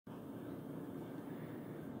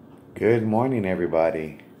Good morning,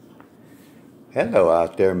 everybody. Hello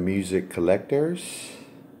out there, music collectors.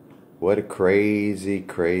 What a crazy,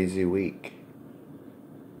 crazy week.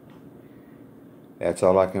 That's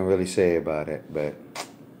all I can really say about it. But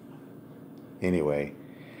anyway,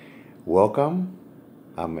 welcome.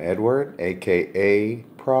 I'm Edward, aka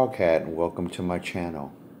ProgHat, and welcome to my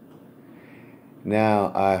channel.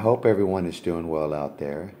 Now, I hope everyone is doing well out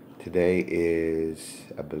there. Today is,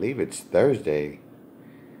 I believe it's Thursday.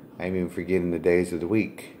 I'm even forgetting the days of the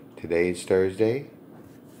week. Today is Thursday.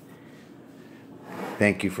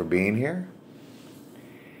 Thank you for being here.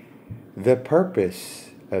 The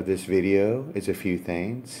purpose of this video is a few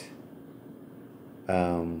things.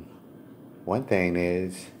 One thing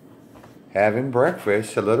is having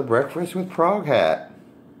breakfast, a little breakfast with ProgHat.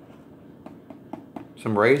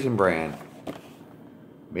 Some Raisin Bran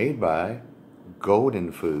made by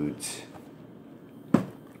Golden Foods.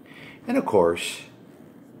 And of course,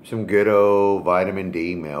 some good old vitamin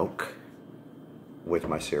D milk with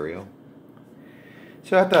my cereal.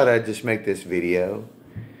 So I thought I'd just make this video,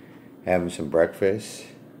 having some breakfast.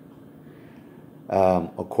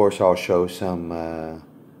 Of course, I'll show some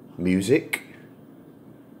music,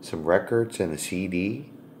 some records and a CD,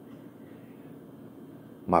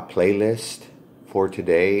 my playlist for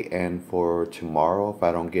today and for tomorrow if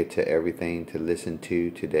I don't get to everything to listen to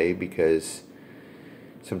today, because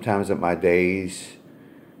sometimes at my days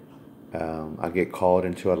I get called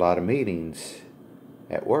into a lot of meetings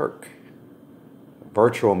at work,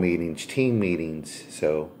 virtual meetings, team meetings.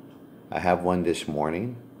 So I have one this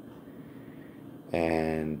morning,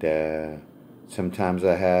 and sometimes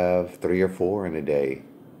I have 3 or 4 in a day,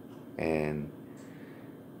 and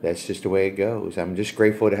that's just the way it goes. I'm just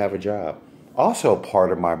grateful to have a job. Also,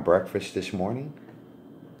 part of my breakfast this morning,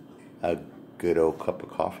 a good old cup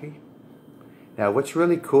of coffee. Now, what's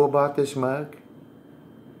really cool about this mug,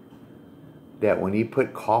 that when you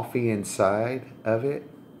put coffee inside of it,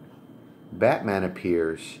 Batman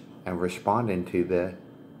appears and responding to the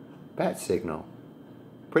bat signal.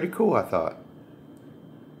 Pretty cool, I thought.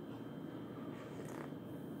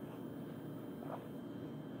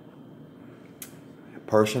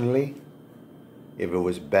 Personally, if it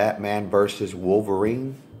was Batman versus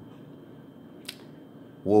Wolverine,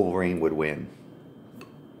 Wolverine would win.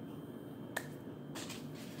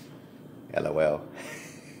 LOL.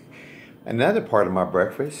 Another part of my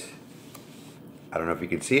breakfast, I don't know if you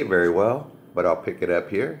can see it very well, but I'll pick it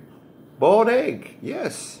up here. Boiled egg,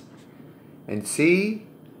 yes. And see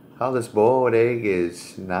how this boiled egg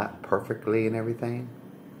is not perfectly and everything?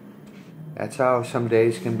 That's how some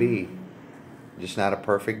days can be. Just not a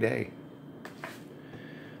perfect day.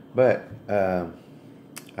 But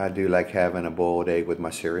I do like having a boiled egg with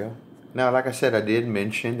my cereal. Now, like I said, I did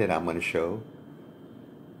mention that I'm going to show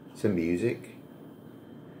some music.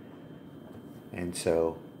 And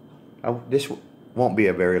so, this won't be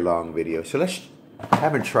a very long video. So I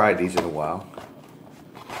haven't tried these in a while.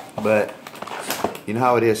 But, you know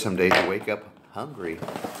how it is some days you wake up hungry.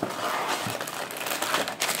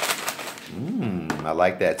 I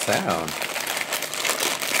like that sound.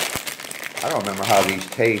 I don't remember how these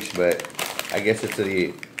taste, but I guess it's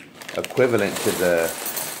the equivalent to the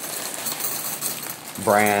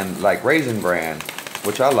brand, like Raisin Bran,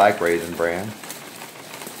 which I like Raisin Bran.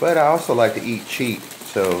 But I also like to eat cheap,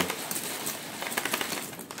 so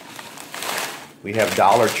we have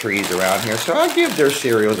Dollar Trees around here, so I give their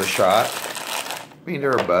cereals a shot. I mean,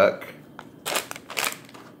 they're $1.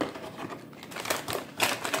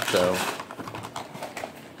 So,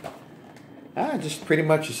 just pretty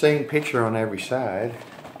much the same picture on every side.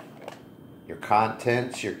 Your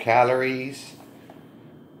contents, your calories.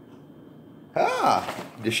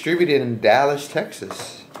 Distributed in Dallas,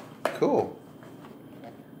 Texas. Cool.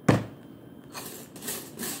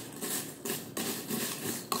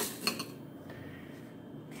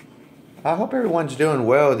 I hope everyone's doing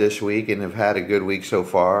well this week and have had a good week so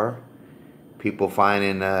far. People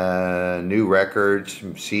finding new records,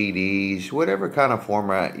 CDs, whatever kind of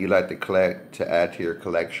format you like to collect to add to your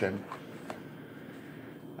collection.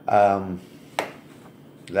 Last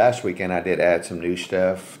weekend I did add some new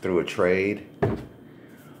stuff through a trade.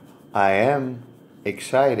 I am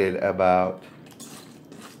excited about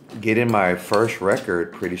getting my first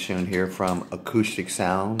record pretty soon here from Acoustic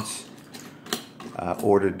Sounds.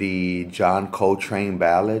 Ordered the John Coltrane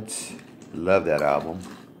Ballads. Love that album.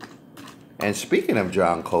 And speaking of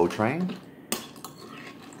John Coltrane,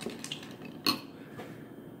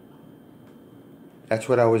 that's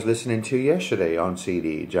what I was listening to yesterday on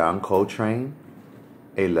CD. John Coltrane,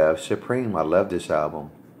 A Love Supreme. I love this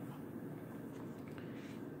album.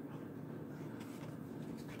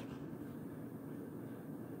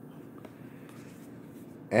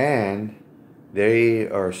 And they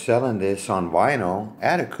are selling this on vinyl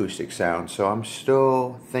at Acoustic Sound, so I'm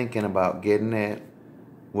still thinking about getting it.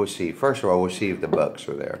 We'll see. First of all, we'll see if the bucks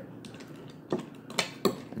are there.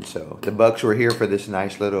 And so the bucks were here for this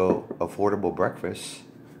nice little affordable breakfast.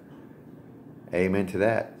 Amen to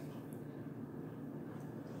that.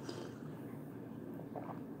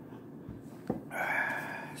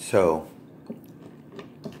 So,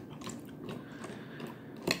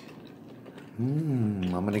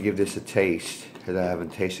 I'm going to give this a taste because I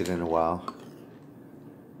haven't tasted it in a while.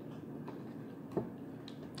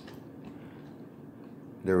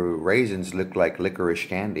 The raisins look like licorice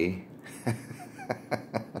candy.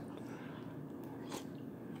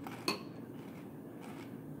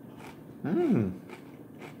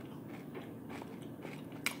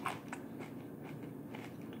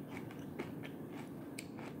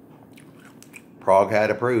 ProgHat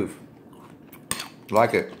approve.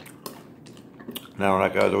 Like it. Now,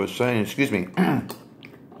 like I was saying, excuse me. I'm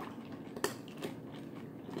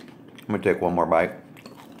going to take one more bite.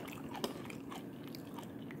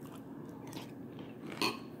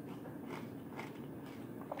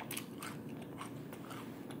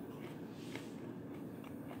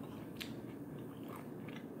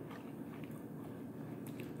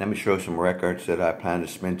 Let me show some records that I plan to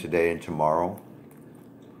spend today and tomorrow.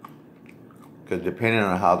 Because depending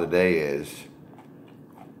on how the day is,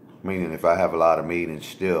 meaning if I have a lot of meetings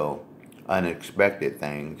still, unexpected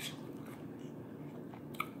things,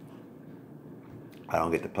 I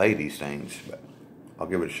don't get to play these things, but I'll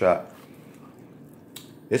give it a shot.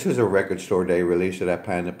 This is a record store day release that I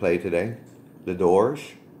plan to play today. The Doors.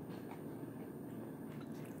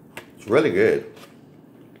 It's really good.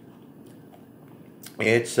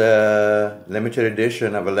 It's a limited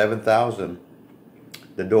edition of 11,000.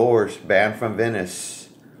 The Doors, band from Venice.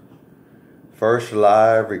 First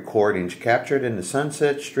live recordings captured in the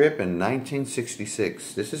Sunset Strip in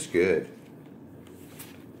 1966. This is good.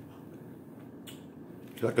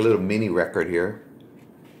 It's like a little mini record here.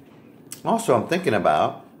 Also, I'm thinking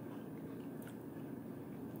about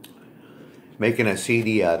making a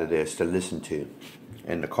CD out of this to listen to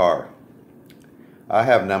in the car. I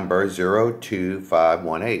have number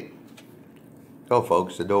 02518. Go,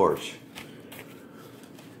 folks, The Doors.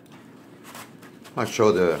 I'll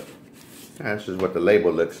show this is what the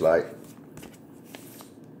label looks like.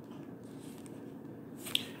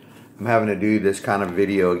 I'm having to do this kind of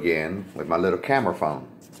video again with my little camera phone.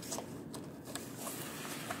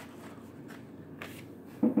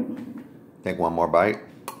 Take one more bite.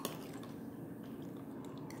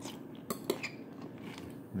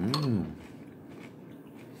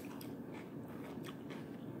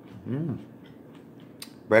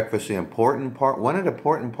 Breakfast is the important part. One of the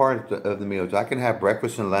important parts of the meals. I can have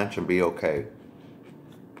breakfast and lunch and be okay.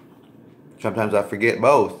 Sometimes I forget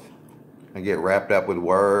both. I get wrapped up with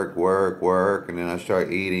work, and then I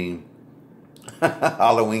start eating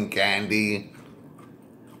Halloween candy,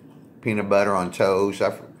 peanut butter on toast.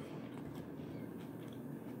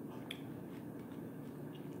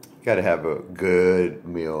 Got to have a good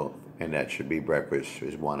meal, and that should be breakfast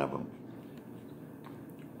is one of them.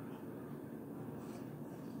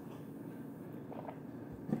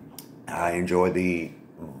 I enjoy the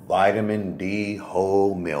vitamin D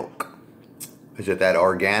whole milk. Is it that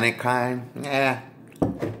organic kind? Yeah,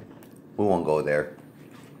 we won't go there.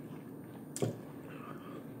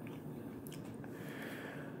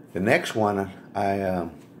 The next one, I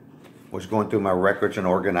was going through my records and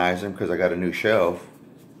organizing because I got a new shelf.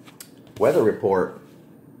 Weather Report.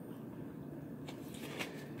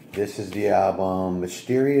 This is the album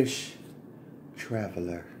Mysterious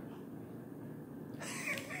Traveler.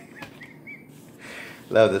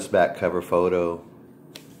 Love this back cover photo.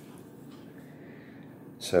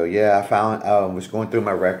 So yeah, I was going through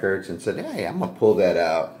my records and said, hey, I'm gonna pull that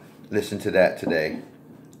out. Listen to that today.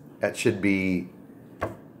 That should be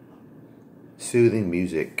soothing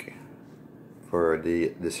music for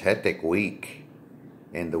this hectic week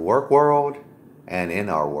in the work world and in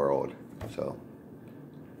our world. So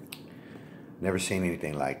never seen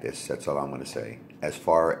anything like this. That's all I'm gonna say as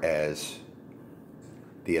far as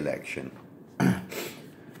the election.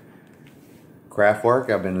 Kraftwerk,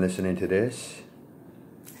 I've been listening to this.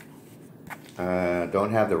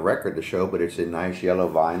 Don't have the record to show, but it's a nice yellow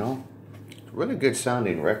vinyl. It's a really good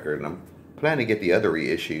sounding record, and I'm planning to get the other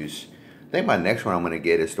reissues. I think my next one I'm going to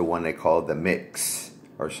get is the one they call The Mix,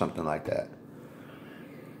 or something like that.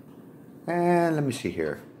 And let me see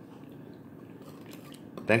here.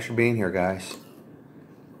 Thanks for being here, guys.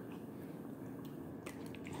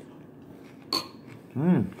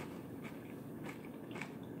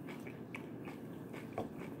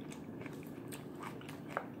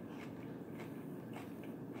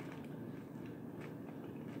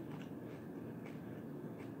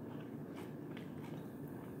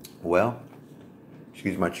 Well,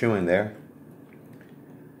 excuse my chewing there.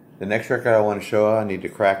 The next record I want to show, I need to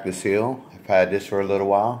crack the seal. I've had this for a little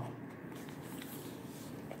while.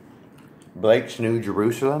 Blake's New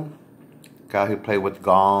Jerusalem. Guy who played with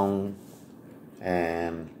gong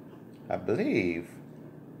and I believe,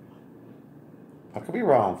 I could be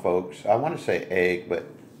wrong, folks. I want to say egg, but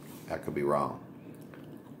I could be wrong.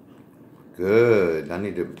 Good. I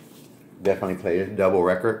need to definitely play this double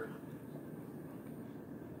record.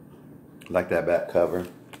 Like that back cover.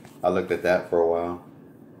 I looked at that for a while.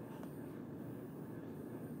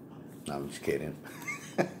 No, I'm just kidding.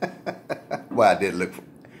 Well, I did look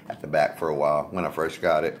at the back for a while when I first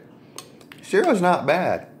got it. Cereal's not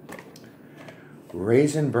bad.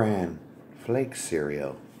 Raisin Bran Flake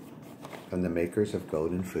cereal from the makers of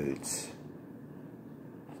Golden Foods.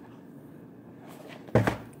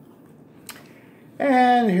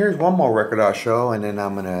 And here's one more record I'll show, and then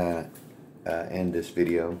I'm gonna end this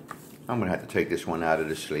video. I'm gonna have to take this one out of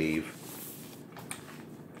the sleeve.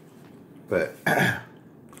 But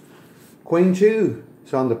Queen 2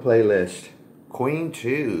 is on the playlist. Queen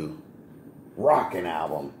 2, rockin'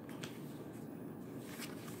 album.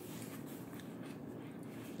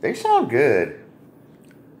 They sound good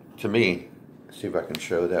to me. Let's see if I can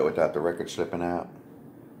show that without the record slipping out.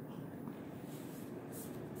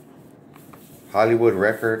 Hollywood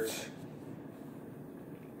Records.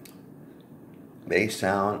 They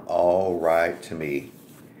sound all right to me.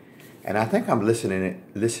 And I think I'm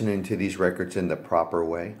listening to these records in the proper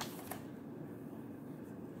way.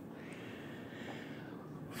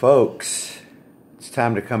 Folks, it's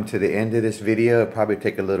time to come to the end of this video. It'll probably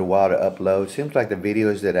take a little while to upload. Seems like the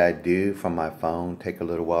videos that I do from my phone take a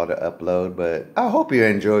little while to upload, but I hope you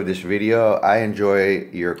enjoyed this video. I enjoy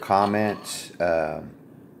your comments, the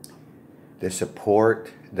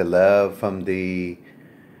support, the love from the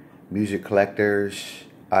music collectors.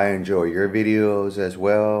 I enjoy your videos as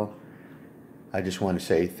well. I just want to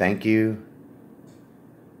say thank you,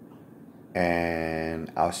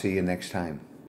 and I'll see you next time.